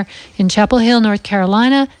the air in Chapel Hill, North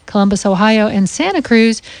Carolina, Columbus, Ohio, and Santa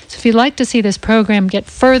Cruz. So if you'd like to see this program get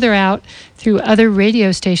further out through other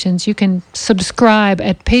radio stations, you can subscribe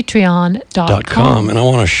at patreon.com. And I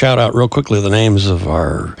want to shout out real quickly the names of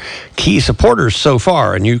our key supporters so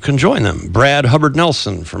far, and you can join them. Brad Hubbard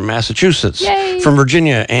Nelson from Massachusetts. Yay. From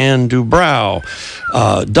Virginia, Ann Dubrow,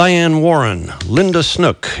 Diane Warren, Linda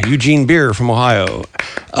Snook, Eugene Beer from Ohio,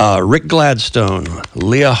 Rick Gladstone,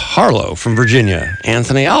 Leah Harlow from Virginia,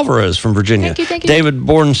 Anthony Alvarez from Virginia, thank you. David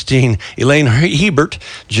Bornstein, Elaine Hebert,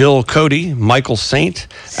 Jill Cody, Michael Saint,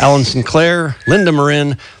 Alan Sinclair, Linda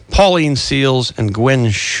Marin, Pauline Seals, and Gwen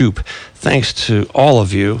Shoup. Thanks to all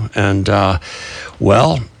of you. And,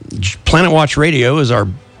 well, Planet Watch Radio is our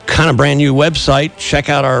kind of brand new website. Check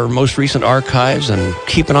out our most recent archives and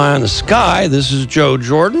keep an eye on the sky. This is Joe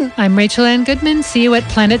Jordan. I'm Rachel Ann Goodman. See you at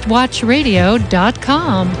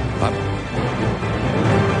planetwatchradio.com. Bye.